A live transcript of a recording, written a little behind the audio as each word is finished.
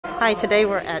Hi, today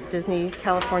we're at Disney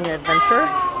California Adventure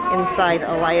inside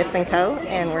Elias & Co.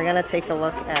 and we're going to take a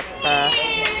look at the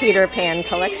Peter Pan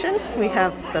collection. We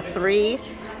have the three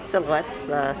silhouettes,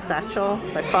 the satchel,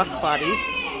 the crossbody,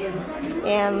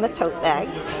 and the tote bag.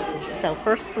 So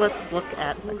first let's look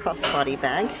at the crossbody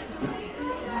bag.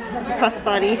 The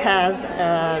crossbody has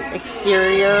an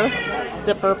exterior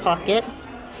zipper pocket.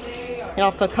 It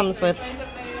also comes with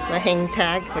the hang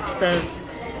tag which says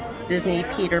Disney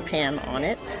Peter Pan on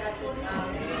it.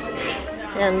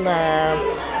 And the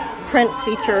print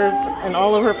features an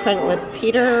all-over print with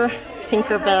Peter,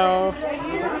 Tinkerbell,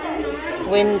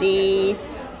 Wendy,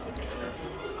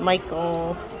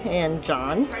 Michael, and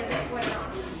John.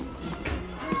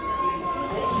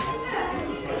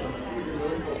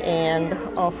 And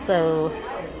also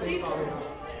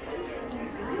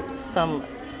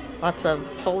lots of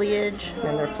foliage,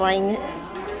 and they're flying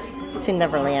to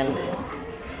Neverland.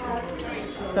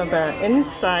 So the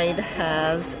inside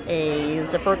has a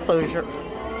zipper closure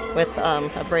with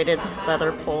a braided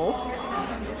leather pull,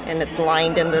 and it's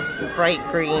lined in this bright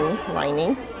green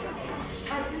lining,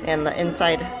 and the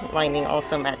inside lining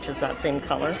also matches that same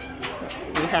color.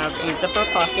 We have a zipper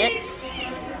pocket,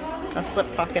 a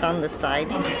slip pocket on this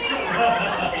side,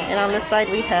 and on this side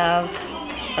we have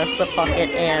a slip pocket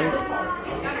and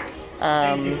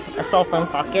a cell phone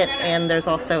pocket, and there's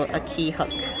also a key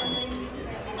hook.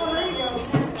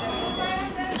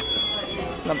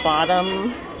 The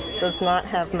bottom does not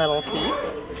have metal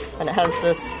feet, and it has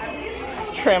this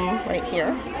trim right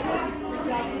here.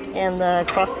 And the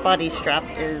crossbody strap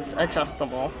is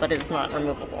adjustable, but it's not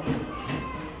removable.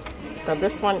 So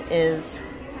this one is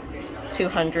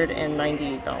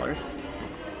 $298.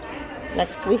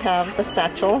 Next we have the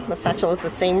satchel. The satchel is the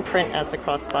same print as the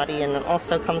crossbody, and it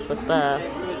also comes with the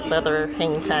leather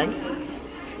hang tag.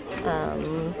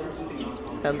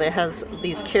 And it has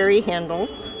these carry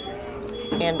handles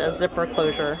and a zipper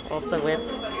closure, also with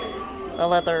a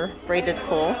leather braided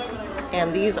pull.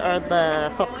 And these are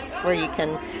the hooks where you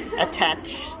can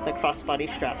attach the crossbody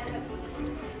strap.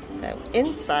 So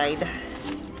inside,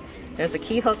 there's a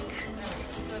key hook,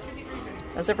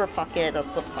 a zipper pocket, a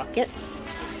slip pocket.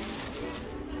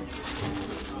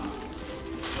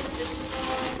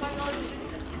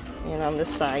 And on this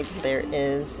side, there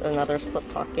is another slip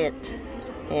pocket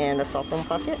and a cell phone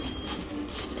pocket.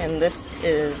 And this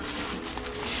is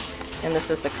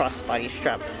the crossbody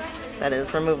strap that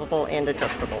is removable and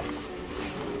adjustable.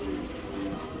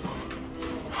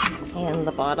 And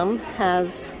the bottom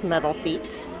has metal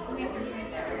feet.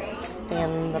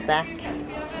 And the back.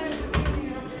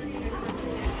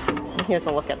 And here's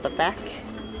a look at the back.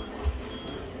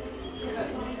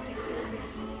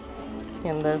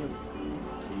 And the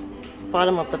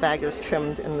bottom of the bag is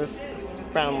trimmed in this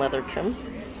brown leather trim.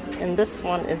 And this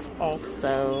one is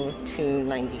also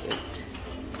 $298.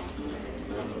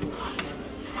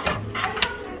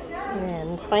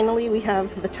 And finally we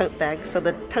have the tote bag. So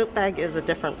the tote bag is a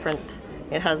different print.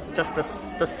 It has just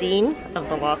the scene of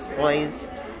the Lost Boys,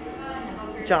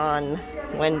 John,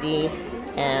 Wendy,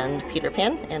 and Peter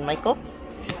Pan, and Michael.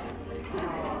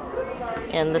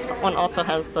 And this one also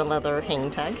has the leather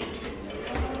hang tag.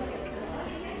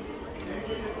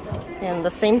 And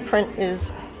the same print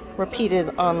is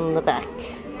repeated on the back.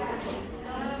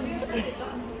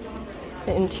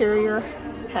 The interior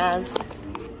has,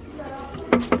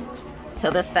 so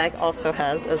this bag also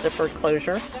has a zipper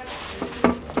closure,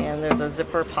 and there's a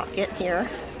zipper pocket here,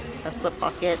 a slip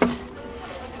pocket,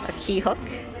 a key hook,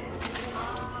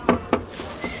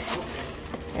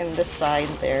 and this side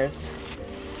there's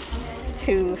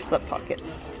two slip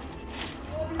pockets.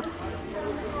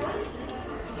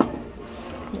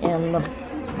 And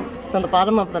so the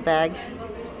bottom of the bag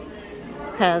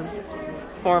has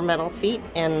 4 metal feet,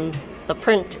 and the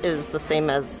print is the same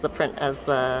as the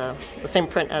same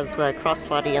print as the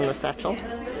crossbody and the satchel.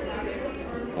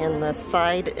 And the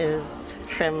side is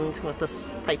trimmed with this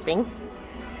piping.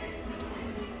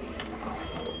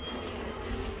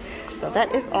 So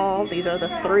that is all. These are the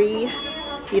 3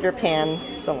 Peter Pan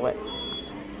silhouettes.